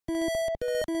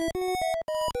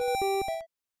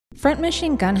Front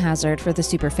Mission Gun Hazard for the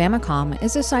Super Famicom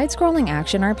is a side-scrolling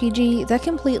action RPG that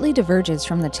completely diverges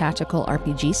from the tactical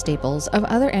RPG staples of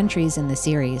other entries in the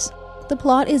series. The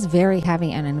plot is very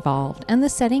heavy and involved, and the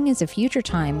setting is a future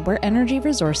time where energy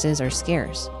resources are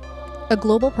scarce. A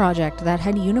global project that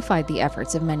had unified the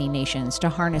efforts of many nations to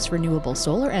harness renewable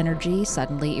solar energy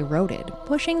suddenly eroded,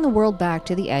 pushing the world back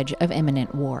to the edge of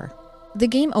imminent war. The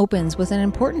game opens with an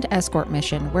important escort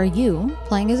mission where you,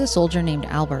 playing as a soldier named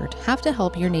Albert, have to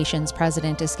help your nation's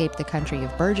president escape the country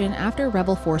of Bergen after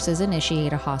rebel forces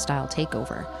initiate a hostile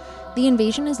takeover. The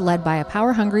invasion is led by a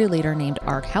power-hungry leader named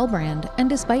Ark Hellbrand, and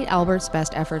despite Albert's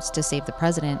best efforts to save the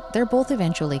president, they're both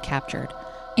eventually captured.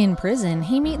 In prison,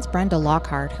 he meets Brenda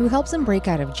Lockhart, who helps him break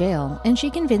out of jail, and she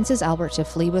convinces Albert to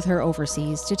flee with her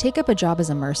overseas to take up a job as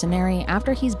a mercenary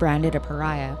after he's branded a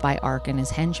pariah by Ark and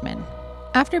his henchmen.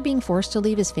 After being forced to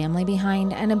leave his family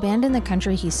behind and abandon the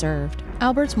country he served,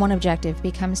 Albert's one objective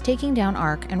becomes taking down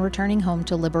Ark and returning home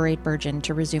to liberate Bergen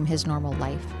to resume his normal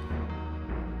life.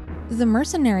 The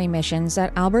mercenary missions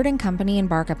that Albert and company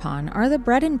embark upon are the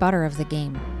bread and butter of the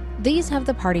game. These have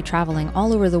the party traveling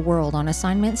all over the world on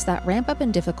assignments that ramp up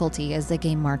in difficulty as the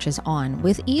game marches on,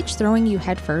 with each throwing you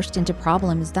headfirst into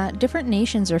problems that different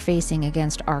nations are facing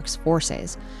against Ark's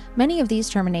forces. Many of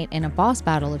these terminate in a boss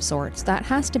battle of sorts that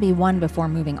has to be won before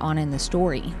moving on in the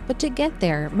story, but to get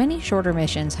there, many shorter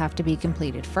missions have to be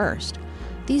completed first.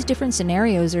 These different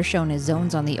scenarios are shown as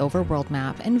zones on the overworld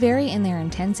map and vary in their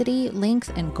intensity,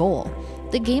 length, and goal.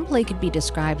 The gameplay could be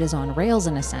described as on rails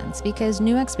in a sense, because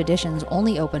new expeditions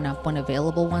only open up when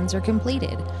available ones are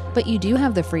completed, but you do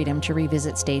have the freedom to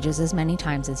revisit stages as many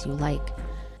times as you like.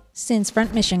 Since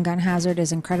Front Mission Gun Hazard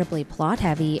is incredibly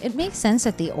plot-heavy, it makes sense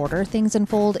that the order things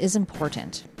unfold is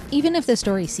important. Even if the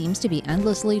story seems to be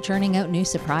endlessly churning out new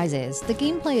surprises, the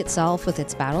gameplay itself with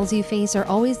its battles you face are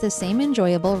always the same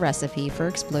enjoyable recipe for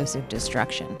explosive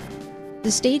destruction.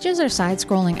 The stages are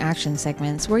side-scrolling action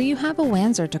segments where you have a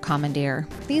Wanzer to commandeer.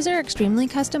 These are extremely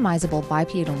customizable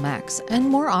bipedal mechs, and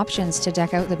more options to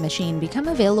deck out the machine become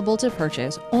available to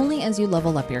purchase only as you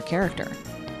level up your character.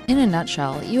 In a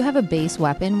nutshell, you have a base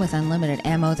weapon with unlimited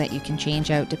ammo that you can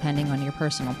change out depending on your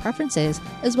personal preferences,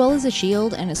 as well as a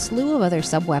shield and a slew of other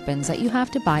sub-weapons that you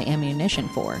have to buy ammunition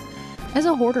for. As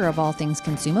a hoarder of all things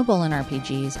consumable in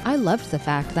RPGs, I loved the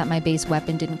fact that my base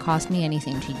weapon didn't cost me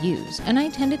anything to use, and I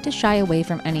tended to shy away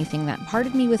from anything that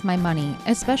parted me with my money,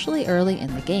 especially early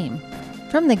in the game.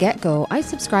 From the get-go, I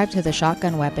subscribed to the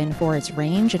shotgun weapon for its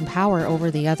range and power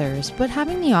over the others, but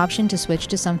having the option to switch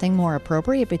to something more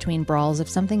appropriate between brawls if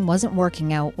something wasn't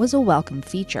working out was a welcome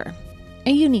feature.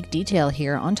 A unique detail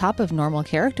here on top of normal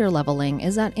character leveling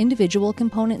is that individual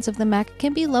components of the mech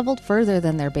can be leveled further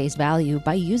than their base value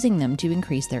by using them to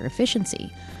increase their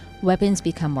efficiency. Weapons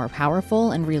become more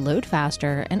powerful and reload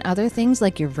faster, and other things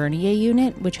like your vernier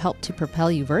unit, which help to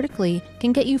propel you vertically,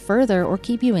 can get you further or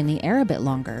keep you in the air a bit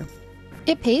longer.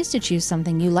 It pays to choose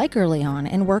something you like early on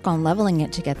and work on leveling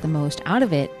it to get the most out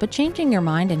of it, but changing your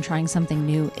mind and trying something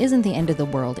new isn't the end of the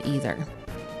world either.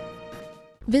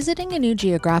 Visiting a new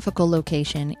geographical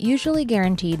location usually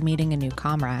guaranteed meeting a new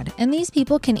comrade, and these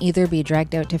people can either be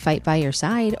dragged out to fight by your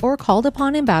side or called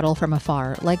upon in battle from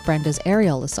afar, like Brenda's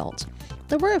aerial assault.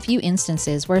 There were a few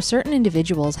instances where certain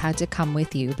individuals had to come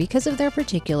with you because of their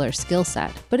particular skill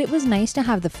set, but it was nice to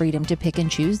have the freedom to pick and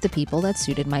choose the people that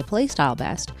suited my playstyle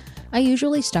best. I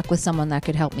usually stuck with someone that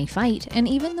could help me fight, and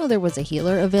even though there was a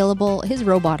healer available, his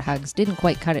robot hugs didn't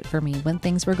quite cut it for me when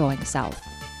things were going south.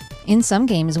 In some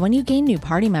games, when you gain new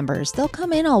party members, they'll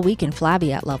come in all weak and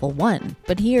flabby at level 1,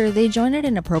 but here they join at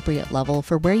an appropriate level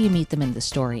for where you meet them in the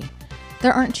story.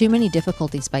 There aren't too many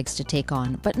difficulty spikes to take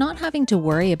on, but not having to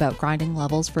worry about grinding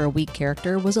levels for a weak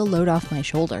character was a load off my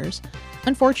shoulders.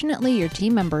 Unfortunately, your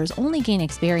team members only gain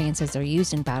experience as they're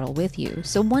used in battle with you,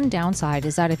 so one downside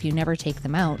is that if you never take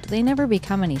them out, they never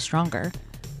become any stronger.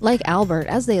 Like Albert,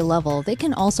 as they level, they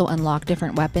can also unlock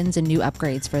different weapons and new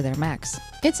upgrades for their mechs.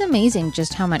 It's amazing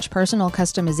just how much personal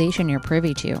customization you're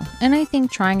privy to, and I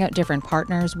think trying out different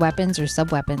partners, weapons, or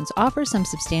sub-weapons offers some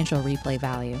substantial replay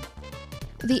value.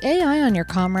 The AI on your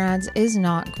comrades is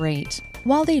not great.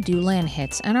 While they do land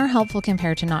hits and are helpful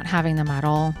compared to not having them at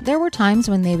all, there were times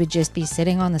when they would just be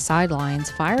sitting on the sidelines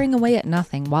firing away at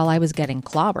nothing while I was getting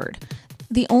clobbered.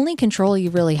 The only control you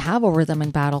really have over them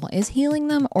in battle is healing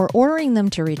them or ordering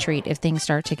them to retreat if things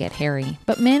start to get hairy,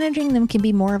 but managing them can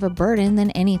be more of a burden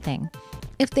than anything.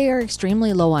 If they are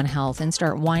extremely low on health and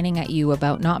start whining at you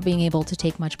about not being able to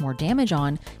take much more damage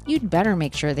on, you'd better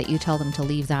make sure that you tell them to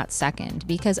leave that second,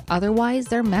 because otherwise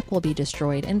their mech will be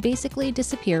destroyed and basically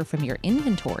disappear from your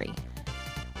inventory.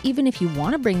 even if you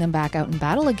want to bring them back out in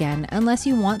battle again, unless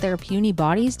you want their puny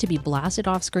bodies to be blasted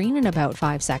off screen in about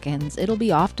 5 seconds, it'll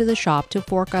be off to the shop to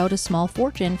fork out a small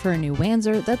fortune for a new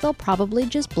Wanzer that they'll probably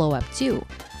just blow up too.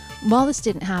 While this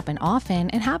didn't happen often,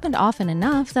 it happened often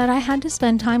enough that I had to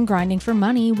spend time grinding for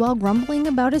money while grumbling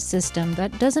about a system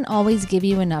that doesn't always give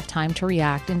you enough time to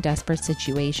react in desperate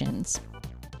situations.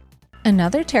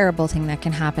 Another terrible thing that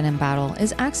can happen in battle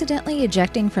is accidentally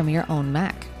ejecting from your own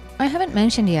mech. I haven't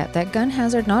mentioned yet that Gun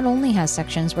Hazard not only has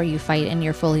sections where you fight in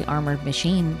your fully armored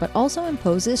machine, but also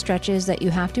imposes stretches that you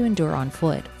have to endure on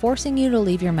foot, forcing you to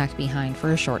leave your mech behind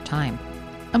for a short time.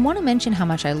 I want to mention how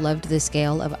much I loved the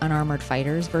scale of unarmored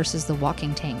fighters versus the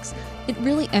walking tanks. It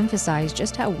really emphasized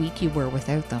just how weak you were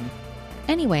without them.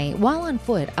 Anyway, while on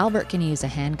foot, Albert can use a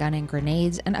handgun and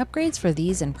grenades, and upgrades for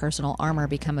these and personal armor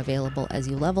become available as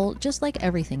you level, just like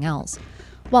everything else.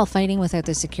 While fighting without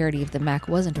the security of the mech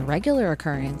wasn't a regular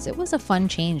occurrence, it was a fun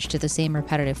change to the same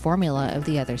repetitive formula of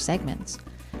the other segments.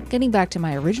 Getting back to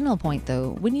my original point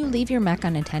though, when you leave your mech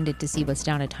unattended to see what's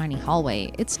down a tiny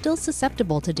hallway, it's still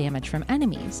susceptible to damage from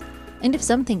enemies. And if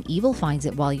something evil finds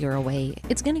it while you're away,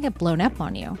 it's gonna get blown up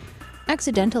on you.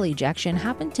 Accidental ejection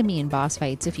happened to me in boss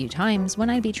fights a few times when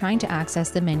I'd be trying to access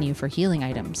the menu for healing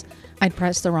items. I'd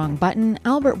press the wrong button,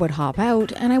 Albert would hop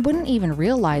out, and I wouldn't even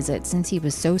realize it since he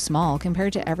was so small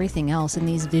compared to everything else in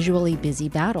these visually busy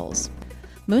battles.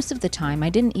 Most of the time, I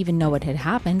didn't even know what had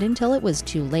happened until it was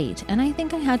too late, and I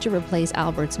think I had to replace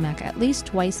Albert's mech at least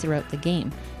twice throughout the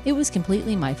game. It was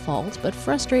completely my fault, but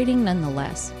frustrating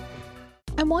nonetheless.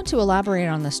 I want to elaborate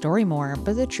on the story more,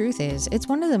 but the truth is, it's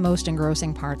one of the most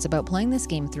engrossing parts about playing this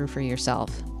game through for yourself.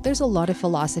 There's a lot of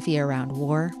philosophy around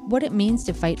war, what it means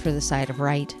to fight for the side of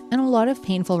right, and a lot of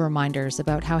painful reminders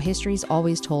about how history's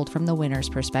always told from the winner's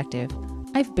perspective.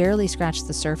 I've barely scratched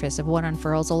the surface of what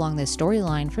unfurls along this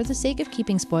storyline for the sake of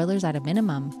keeping spoilers at a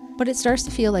minimum, but it starts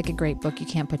to feel like a great book you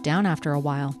can't put down after a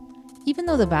while. Even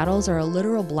though the battles are a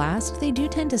literal blast, they do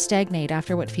tend to stagnate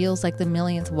after what feels like the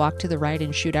millionth walk to the right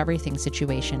and shoot everything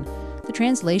situation. The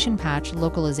translation patch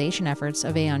localization efforts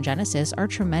of Aeon Genesis are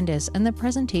tremendous, and the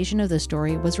presentation of the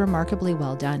story was remarkably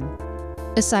well done.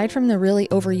 Aside from the really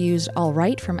overused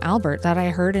 "alright" from Albert that I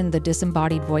heard in the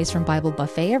disembodied voice from Bible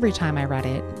Buffet every time I read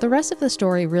it, the rest of the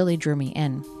story really drew me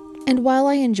in. And while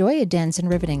I enjoy a dense and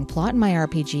riveting plot in my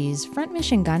RPGs, Front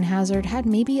Mission Gun Hazard had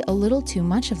maybe a little too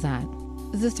much of that.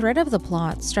 The thread of the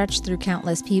plot stretched through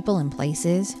countless people and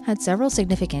places, had several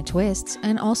significant twists,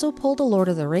 and also pulled a Lord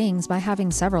of the Rings by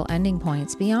having several ending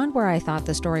points beyond where I thought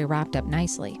the story wrapped up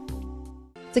nicely.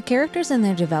 The characters and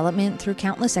their development through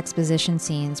countless exposition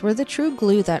scenes were the true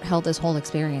glue that held this whole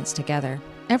experience together.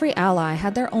 Every ally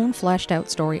had their own fleshed out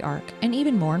story arc, and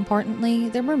even more importantly,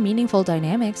 there were meaningful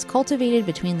dynamics cultivated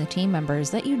between the team members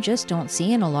that you just don't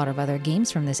see in a lot of other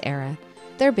games from this era.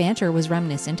 Their banter was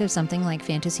reminiscent of something like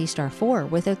Phantasy Star 4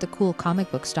 without the cool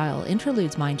comic book style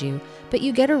interludes, mind you, but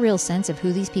you get a real sense of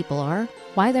who these people are,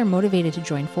 why they're motivated to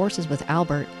join forces with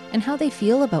Albert, and how they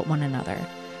feel about one another.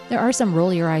 There are some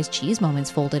roll your eyes cheese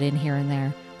moments folded in here and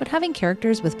there, but having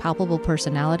characters with palpable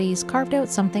personalities carved out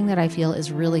something that I feel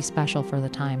is really special for the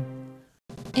time.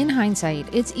 In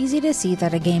hindsight, it's easy to see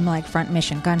that a game like Front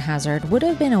Mission Gun Hazard would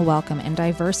have been a welcome and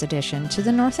diverse addition to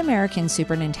the North American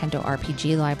Super Nintendo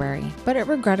RPG library, but it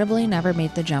regrettably never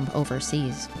made the jump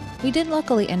overseas. We did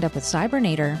luckily end up with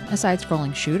Cybernator, a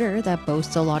side-scrolling shooter that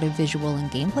boasts a lot of visual and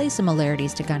gameplay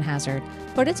similarities to Gun Hazard,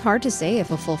 but it's hard to say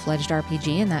if a full-fledged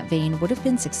RPG in that vein would have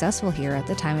been successful here at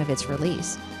the time of its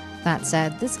release. That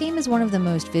said, this game is one of the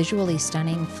most visually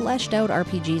stunning, fleshed-out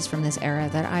RPGs from this era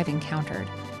that I've encountered.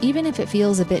 Even if it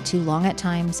feels a bit too long at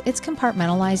times, its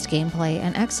compartmentalized gameplay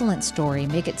and excellent story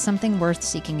make it something worth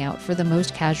seeking out for the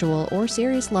most casual or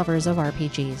serious lovers of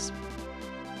RPGs.